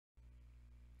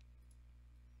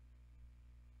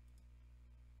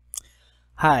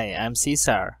Hi, I'm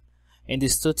Cesar. In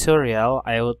this tutorial,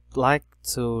 I would like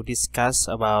to discuss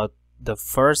about the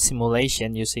first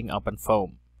simulation using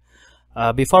openFOAM.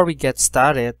 Before we get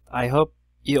started, I hope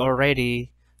you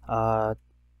already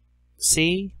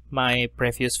see my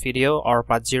previous video or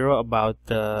part 0 about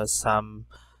some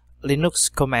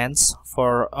Linux commands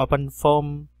for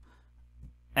openFOAM,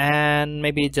 and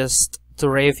maybe just to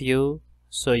review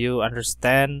so you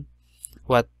understand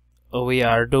what we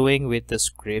are doing with the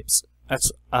scripts.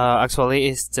 Actually,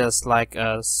 it's just like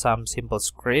some simple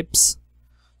scripts,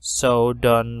 so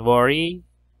don't worry,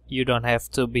 you don't have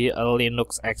to be a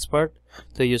Linux expert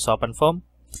to use openFOAM.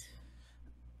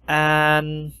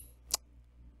 And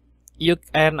you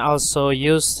can also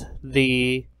use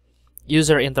the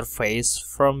user interface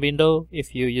from Windows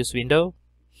if you use Windows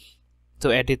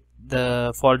to edit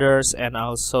the folders and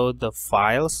also the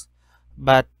files.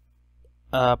 But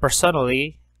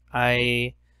personally,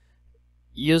 I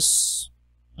use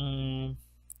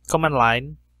command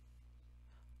line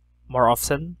more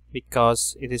often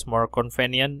because it is more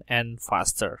convenient and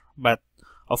faster, but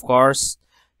of course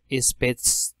it's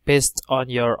based on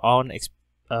your own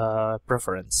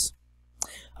preference.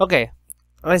 Okay,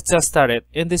 let's just start it.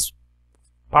 In this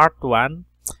part 1,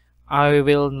 I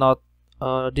will not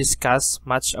discuss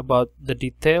much about the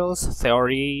details,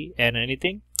 theory and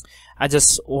anything. I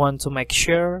just want to make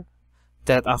sure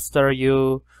that after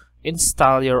you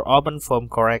install your openFOAM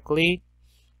correctly,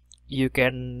 you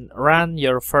can run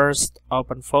your first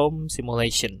openFOAM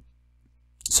simulation.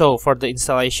 So for the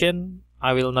installation,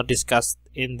 I will not discuss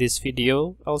in this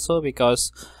video also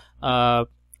because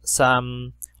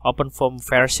some openFOAM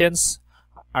versions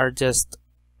are just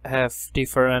have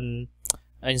different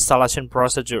installation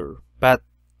procedure, but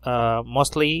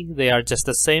mostly they are just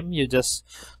the same. You just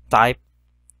type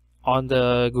on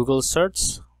the Google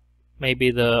search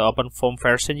maybe the openFOAM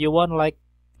version you want, like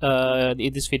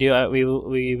in this video we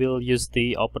will use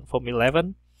the openFOAM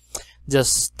 11.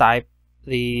 Just type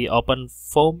the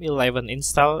openFOAM 11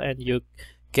 install and you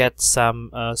get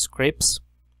some scripts.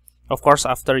 Of course,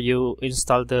 after you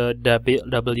install the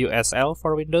WSL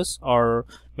for Windows, or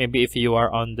maybe if you are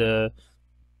on the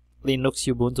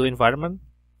Linux Ubuntu environment,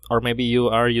 or maybe you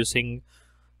are using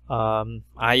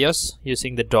iOS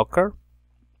using the Docker,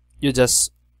 you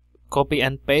just copy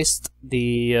and paste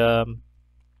the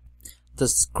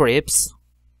scripts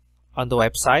on the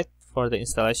website for the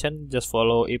installation. Just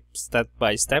follow it step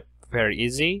by step, very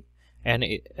easy, and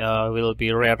it will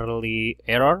be rarely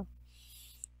error.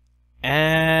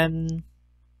 And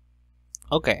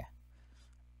okay,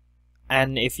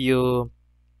 and if you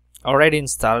already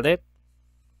installed it,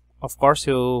 of course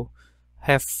you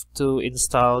have to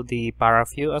install the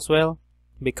ParaView as well,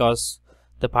 because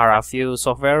the ParaView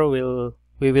software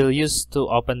we will use to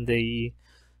open the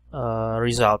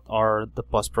result or the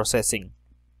post-processing.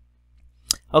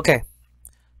 Okay,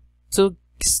 to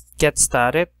get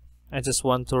started, I just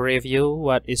want to review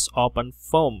what is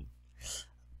openFOAM.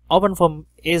 openFOAM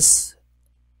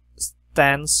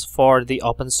stands for the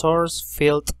open source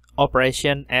field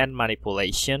operation and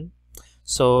manipulation.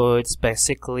 So it's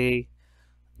basically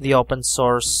the open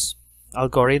source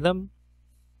algorithm,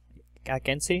 I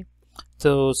can see,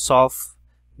 to solve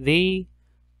the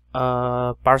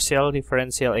partial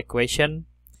differential equation,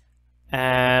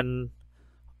 and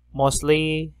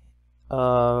mostly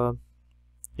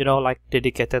like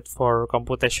dedicated for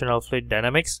computational fluid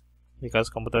dynamics, because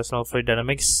computational fluid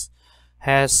dynamics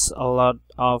has a lot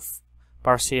of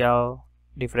partial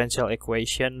differential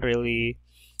equation, really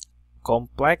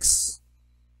complex,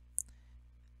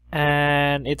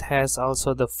 and it has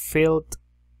also the field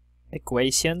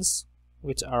equations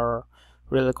which are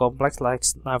really complex, like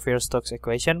Navier-Stokes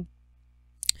equation.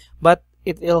 But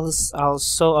it is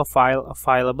also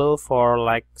available for,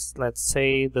 like, let's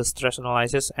say the stress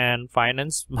analysis and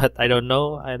finance, but I don't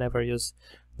know, I never use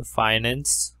the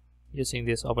finance using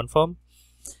this openFOAM.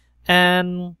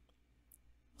 And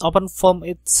openFOAM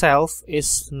itself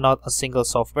is not a single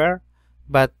software,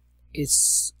 but it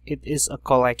is a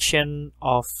collection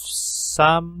of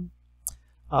some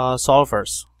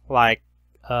solvers, like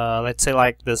let's say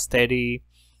like the steady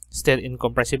state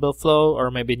incompressible flow,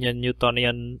 or maybe a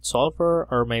Newtonian solver,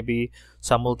 or maybe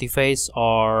some multiphase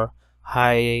or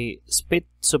high speed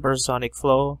supersonic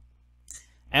flow,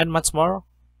 and much more.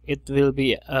 It will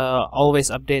be always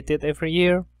updated every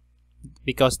year,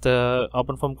 because the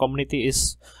openFOAM community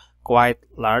is quite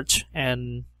large,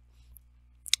 and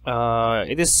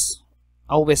it is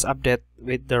always updated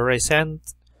with the recent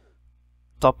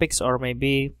topics or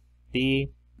maybe the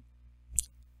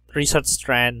research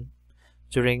trend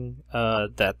during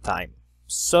that time.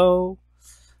 So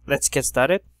let's get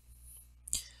started.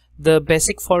 the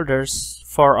basic folders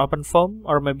for openFOAM,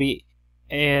 or maybe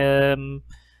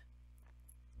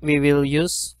we will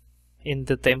use in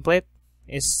the template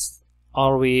is,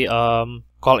 or we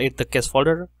call it the case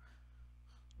folder.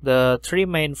 The three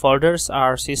main folders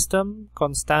are system,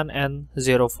 constant, and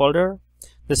zero folder.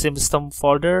 The system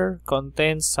folder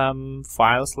contains some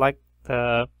files like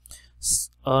the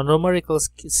numerical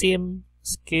scheme,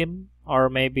 or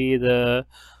maybe the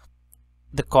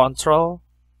control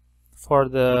for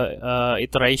the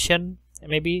iteration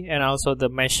maybe, and also the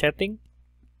mesh setting.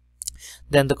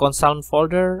 Then the constant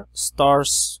folder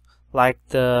stores like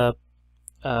the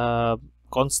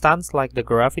constants like the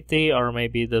gravity or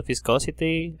maybe the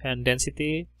viscosity and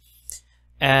density.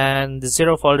 And the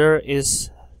zero folder is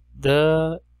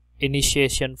the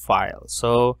initiation file,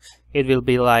 so it will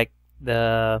be like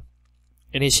the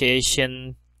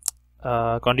initiation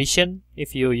condition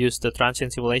if you use the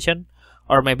transient simulation,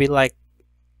 or maybe like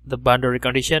the boundary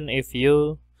condition if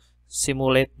you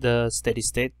simulate the steady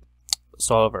state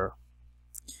solver.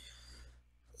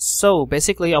 So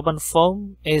basically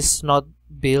openFOAM is not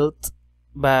built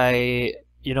by,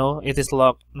 it is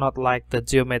not like the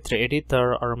geometry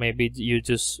editor, or maybe you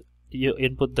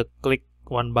input the click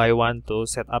one by one to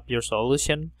set up your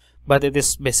solution, but it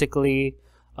is basically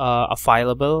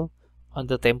available on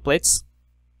the templates,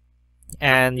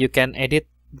 and you can edit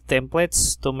the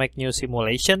templates to make new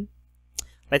simulation.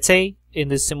 Let's say in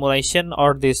this simulation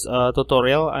or this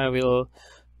tutorial, I will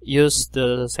use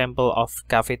the sample of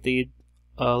cavity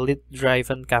lead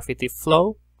driven cavity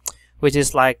flow, which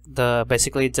is like the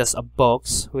basically just a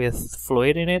box with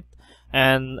fluid in it,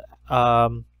 and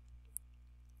on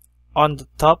the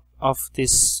top of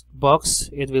this box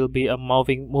it will be a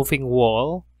moving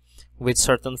wall with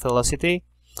certain velocity,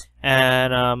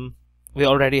 and we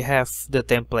already have the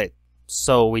template,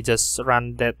 so we just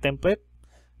run that template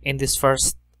in this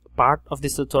first part of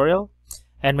this tutorial,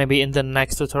 and maybe in the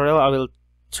next tutorial I will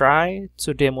try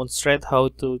to demonstrate how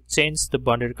to change the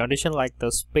boundary condition like the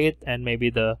speed and maybe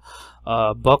the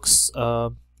box,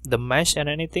 the mesh and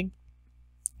anything.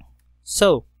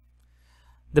 So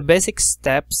the basic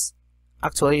steps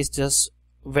actually is just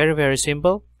very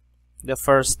simple. The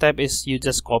first step is you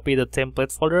just copy the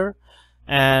template folder,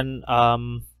 and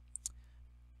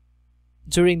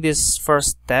during this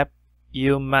first step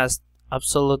you must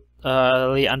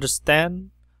absolutely understand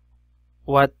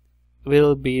what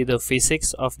will be the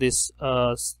physics of this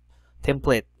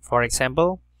template. For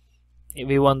example, if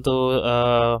we want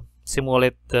to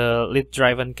simulate the lead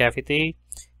driven cavity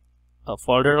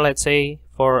folder, let's say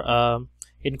for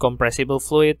incompressible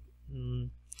fluid,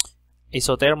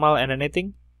 isothermal and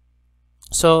anything,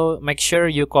 so make sure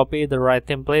you copy the right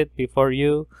template before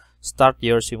you start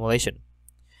your simulation.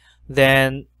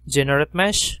 Then generate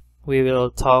mesh, we will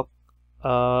talk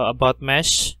about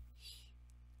mesh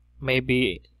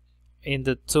maybe in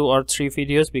the 2 or 3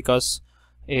 videos, because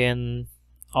in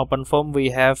openFOAM we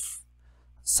have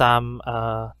some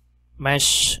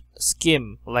mesh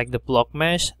scheme like the block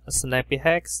mesh, snappy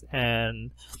hex,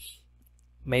 and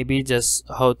maybe just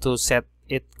how to set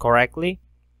it correctly.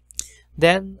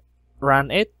 Then run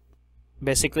it.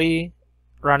 Basically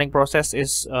running process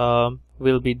is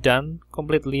will be done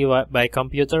completely by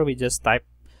computer. We just type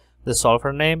the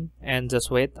solver name and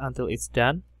just wait until it's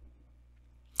done.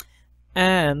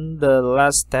 And the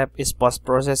last step is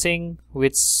post-processing,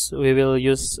 which we will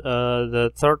use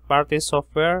the third-party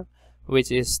software,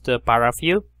 which is the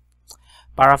ParaView.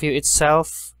 ParaView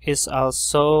itself is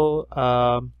also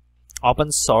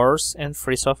open source and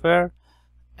free software,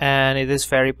 and it is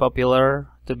very popular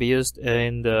to be used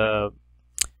in the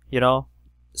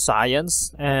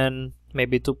science, and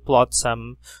maybe to plot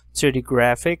some 3D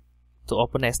graphic to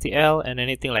OpenSTL and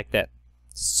anything like that.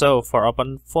 So for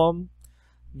openFOAM,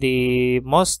 the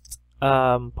most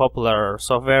popular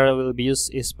software will be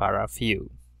used is ParaView.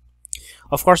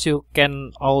 Of course, you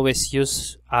can always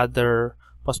use other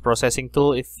post-processing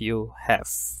tool if you have.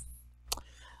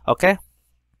 Okay,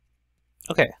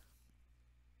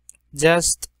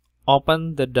 just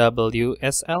open the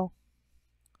WSL,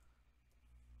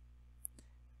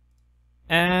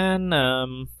 and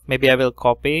maybe I will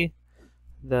copy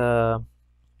the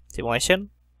simulation.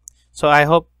 So I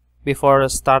hope before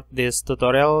start this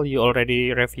tutorial you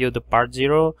already reviewed the part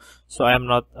 0, so I'm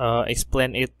not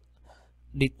explain it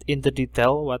in the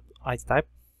detail what I type.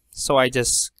 So I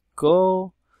just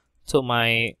go to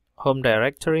my home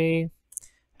directory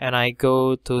and I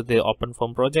go to the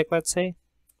openFOAM project, let's say,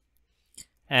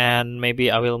 and maybe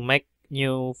I will make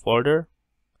new folder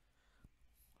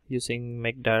using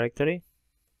make directory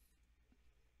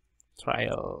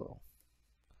trial.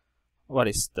 What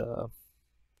is the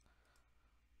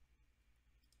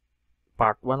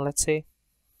part 1, let's say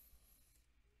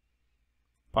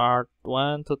part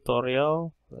 1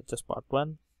 tutorial, let's just part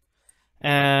 1,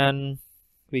 and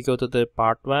we go to the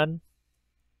part 1,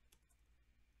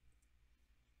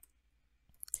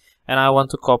 and I want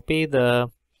to copy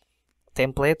the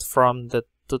template from the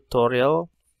tutorial.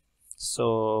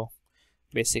 So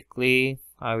basically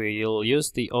I will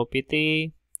use the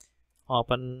OPT,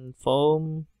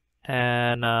 openFOAM,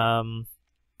 and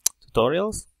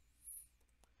tutorials,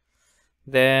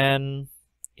 then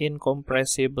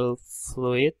incompressible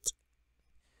fluid,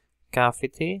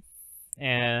 cavity,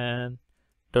 and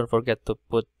don't forget to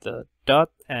put the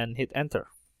dot and hit enter.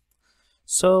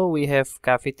 So we have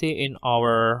cavity in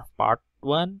our part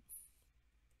 1.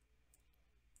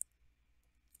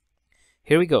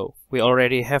 Here we go. We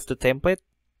already have the template.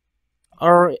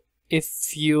 Or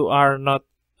if you are not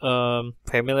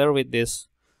familiar with this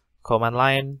command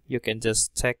line, you can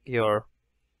just check your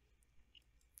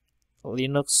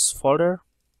Linux folder.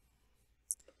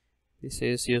 This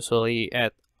is usually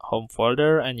at home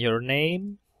folder, and your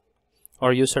name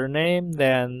or username,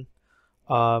 then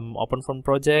openFOAM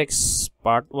projects,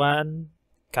 part 1,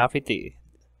 cavity.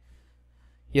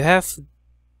 You have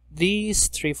these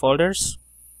 3 folders,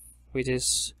 which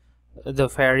is the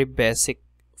very basic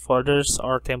folders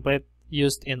or template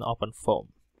used in openFOAM.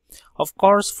 Of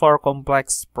course, for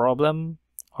complex problem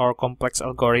or complex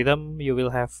algorithm, you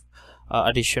will have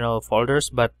additional folders,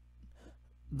 but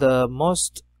the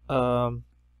most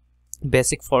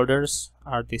basic folders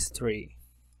are these 3.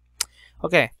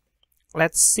 Okay,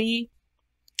 let's see,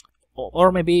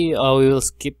 or maybe we will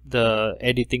skip the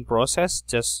editing process,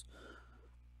 just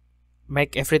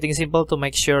make everything simple to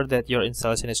make sure that your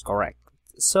installation is correct.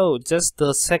 So just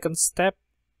the second step,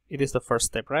 it is the first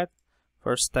step, right?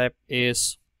 First step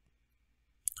is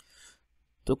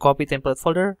to copy template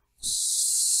folder.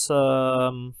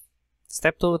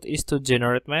 Step 2 is to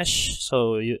generate mesh.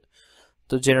 So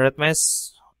to generate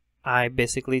mesh, I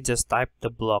basically just type the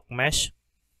block mesh,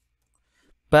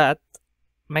 but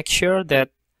make sure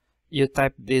that you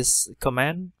type this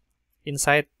command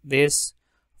inside this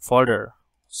folder.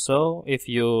 So if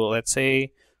you, let's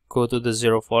say, go to the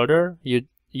 0 folder,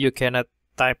 you cannot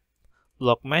type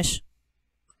block mesh.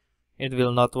 It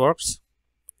will not work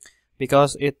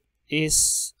because it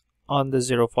is on the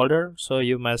 0 folder. So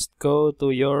you must go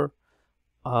to your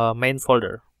main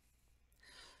folder.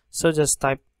 So just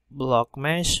type block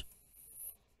mesh,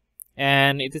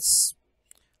 and it is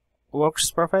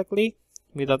works perfectly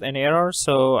without any error.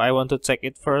 So I want to check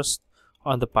it first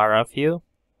on the para view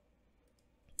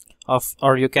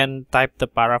or you can type the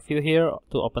para view here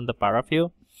to open the para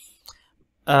view.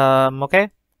 Okay,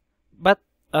 but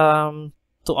to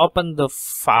open the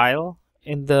file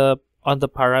on the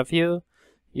para view,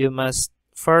 you must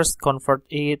first convert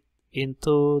it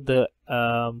into the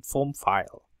foam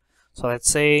file. So let's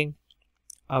say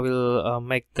I will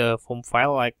make the foam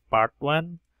file like part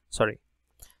 1. Sorry,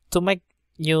 to make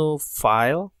new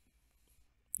file,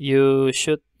 you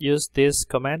should use this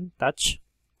command touch.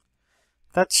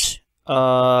 Let's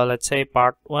say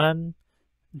part 1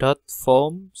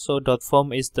 .foam. So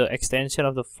 .foam is the extension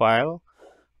of the file,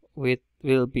 which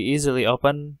will be easily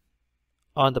open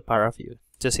on the para view.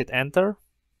 Just hit enter,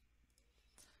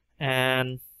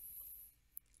 and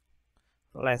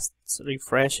let's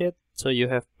refresh it. So you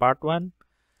have part 1.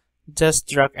 Just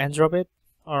drag and drop it,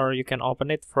 or you can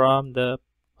open it from the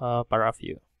para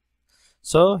view.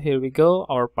 So here we go,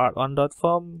 our part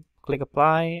 1.foam. Click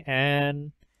apply,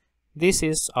 and this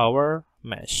is our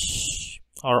mesh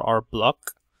or our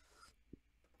block.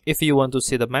 If you want to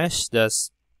see the mesh,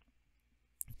 just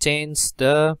change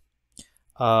the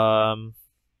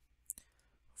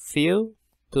view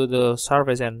to the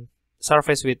surface and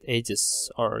surface with edges,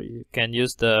 or you can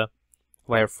use the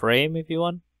wireframe if you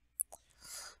want.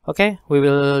 Okay, we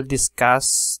will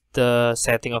discuss the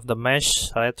setting of the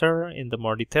mesh later in the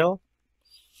more detail.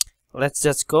 Let's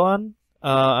just go on.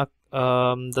 The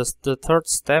third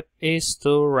step is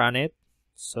to run it.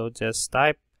 So just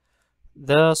type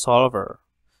the solver.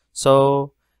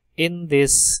 So in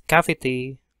this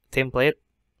cavity template,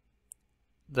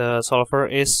 the solver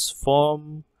is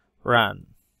foam run.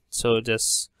 So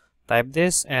just type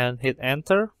this and hit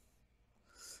enter,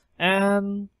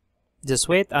 and just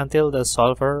wait until the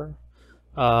solver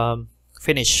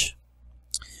finish.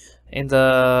 In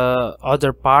the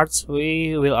other parts,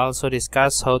 we will also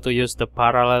discuss how to use the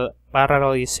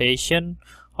parallelization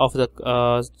of the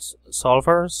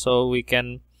solver, so we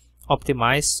can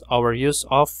optimize our use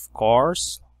of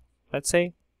cores, let's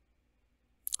say.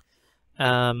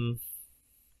 I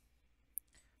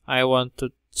want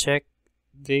to check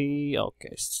the, okay,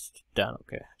 it's done,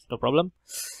 okay, no problem.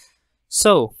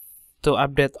 So to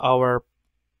update our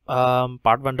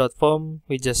part1.foam,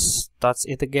 we just touch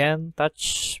it again,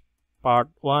 touch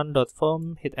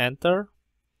part1.foam, hit enter.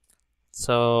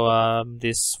 So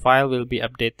this file will be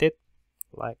updated,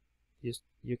 like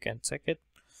you can check it,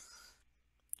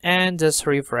 and just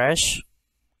refresh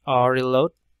or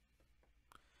reload,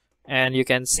 and you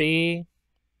can see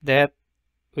that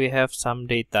we have some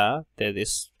data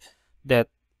that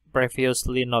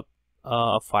previously not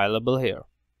available here.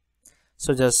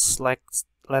 So just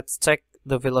let's check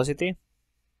the velocity.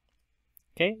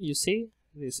 Okay, you see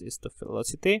this is the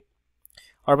velocity.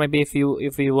 Or maybe if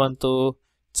you want to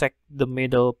check the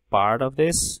middle part of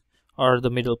this or the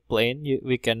middle plane,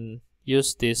 we can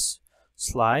use this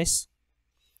slice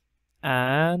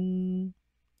and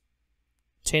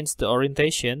change the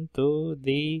orientation to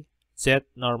the Z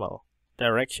normal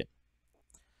direction.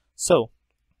 So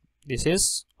this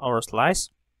is our slice.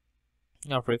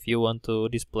 Now if you want to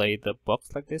display the box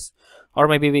like this, or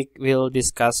maybe we will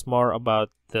discuss more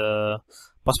about the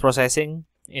post-processing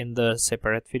in the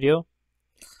separate video.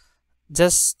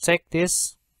 Just check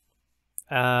this,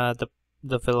 the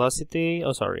velocity.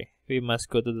 Oh, sorry, we must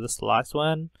go to the slice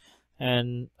one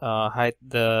and hide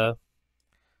the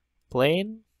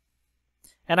plane.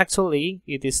 And actually,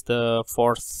 it is the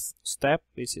fourth step,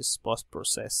 which is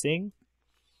post-processing.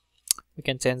 We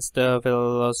can change the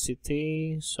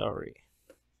velocity. Sorry,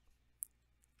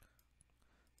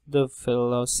 the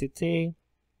velocity,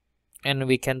 and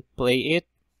we can play it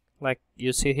like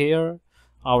you see here.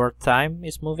 Our time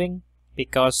is moving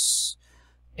because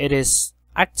it is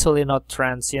actually not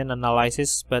transient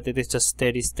analysis, but it is just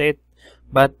steady state,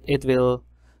 but it will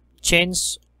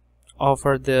change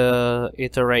over the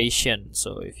iteration.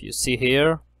 So if you see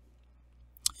here,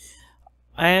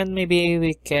 and maybe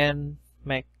we can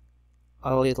make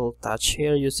a little touch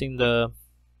here using the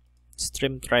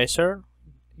stream tracer,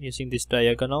 using this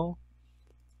diagonal.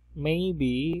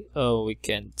 Maybe we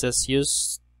can just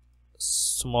use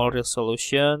small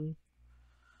resolution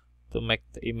to make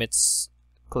the image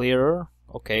clearer.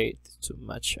 Okay, too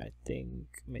much, I think.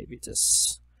 Maybe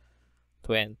just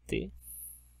 20.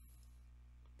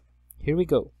 Here we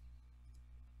go,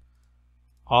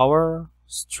 our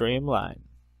streamline,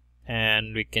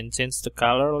 and we can change the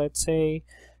color, let's say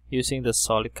using the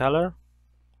solid color.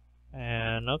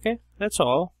 And okay, that's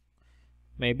all.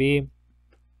 Maybe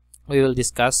we will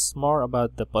discuss more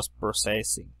about the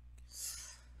post-processing.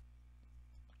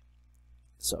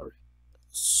 Sorry.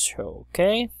 So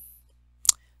okay,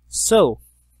 so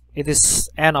it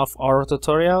is end of our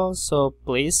tutorial. So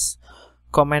please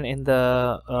comment in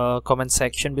the comment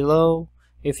section below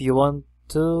if you want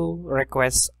to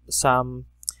request some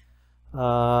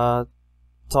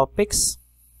topics.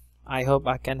 I hope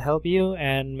I can help you,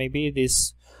 and maybe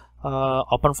this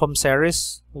openFOAM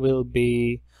series will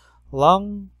be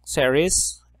long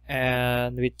series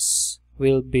and which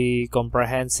will be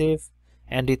comprehensive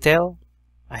and detailed,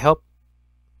 I hope.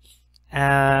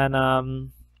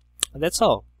 And that's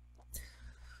all.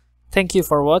 Thank you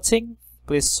for watching.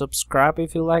 Please subscribe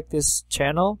if you like this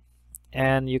channel,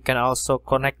 and you can also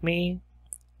connect me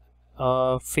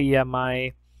via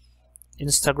my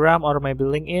Instagram or maybe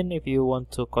LinkedIn if you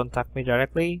want to contact me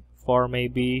directly for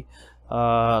maybe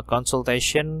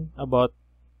consultation about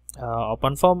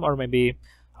openFOAM, or maybe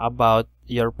about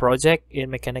your project in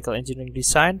mechanical engineering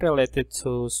design related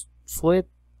to fluid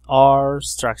or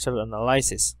structural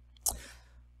analysis.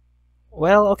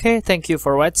 Well, okay, thank you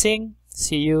for watching.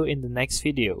 See you in the next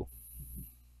video.